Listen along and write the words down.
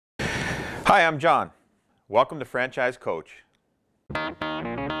Hi, I'm John. Welcome to Franchise Coach.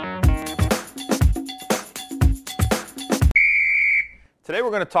 Today we're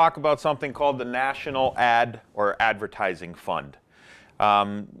going to talk about something called the National Ad or Advertising Fund.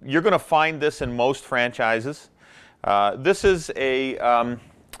 You're going to find this in most franchises. This is it's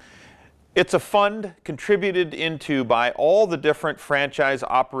a fund contributed into by all the different franchise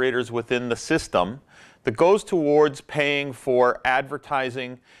operators within the system that goes towards paying for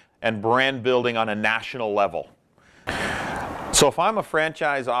advertising and brand building on a national level. So if I'm a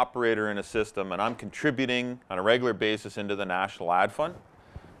franchise operator in a system and I'm contributing on a regular basis into the National Ad Fund,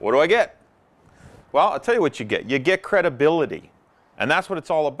 what do I get? Well, I'll tell you what you get. You get credibility, and that's what it's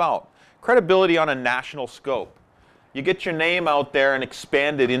all about. Credibility on a national scope. You get your name out there and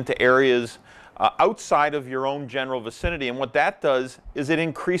expand it into areas outside of your own general vicinity, and what that does is it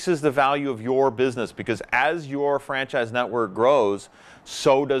increases the value of your business, because as your franchise network grows,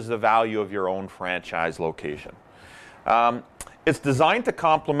 so does the value of your own franchise location. It's designed to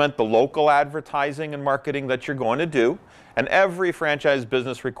complement the local advertising and marketing that you're going to do, and every franchise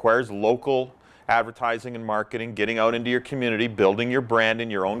business requires local advertising and marketing, getting out into your community, building your brand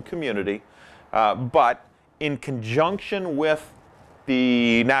in your own community, but in conjunction with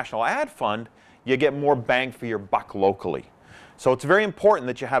the National Ad Fund, you get more bang for your buck locally. So it's very important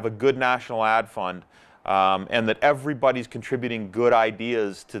that you have a good National Ad Fund and that everybody's contributing good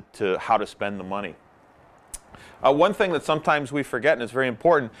ideas to how to spend the money. One thing that sometimes we forget, and it's very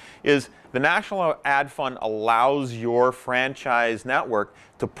important, is the National Ad Fund allows your franchise network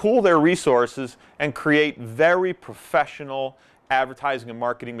to pool their resources and create very professional advertising and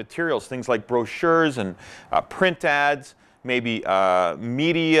marketing materials, things like brochures and print ads, maybe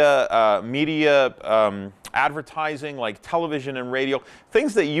media advertising like television and radio,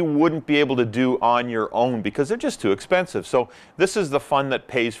 things that you wouldn't be able to do on your own because they're just too expensive. So this is the fund that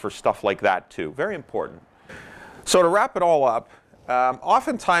pays for stuff like that too. Very important. So to wrap it all up,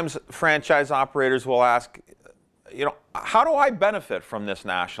 oftentimes franchise operators will ask, how do I benefit from this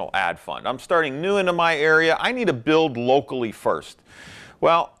National Ad Fund? I'm starting new into my area. I need to build locally first.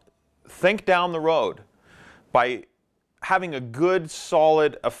 Well, think down the road. By having a good,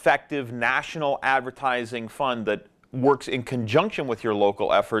 solid, effective national advertising fund that works in conjunction with your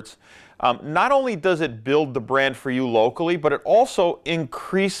local efforts, not only does it build the brand for you locally, but it also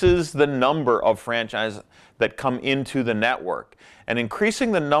increases the number of franchises that come into the network. And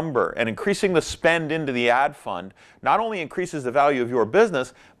increasing the number and increasing the spend into the ad fund not only increases the value of your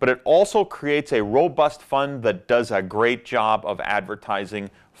business, but it also creates a robust fund that does a great job of advertising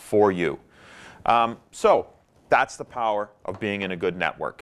for you. So that's the power of being in a good network.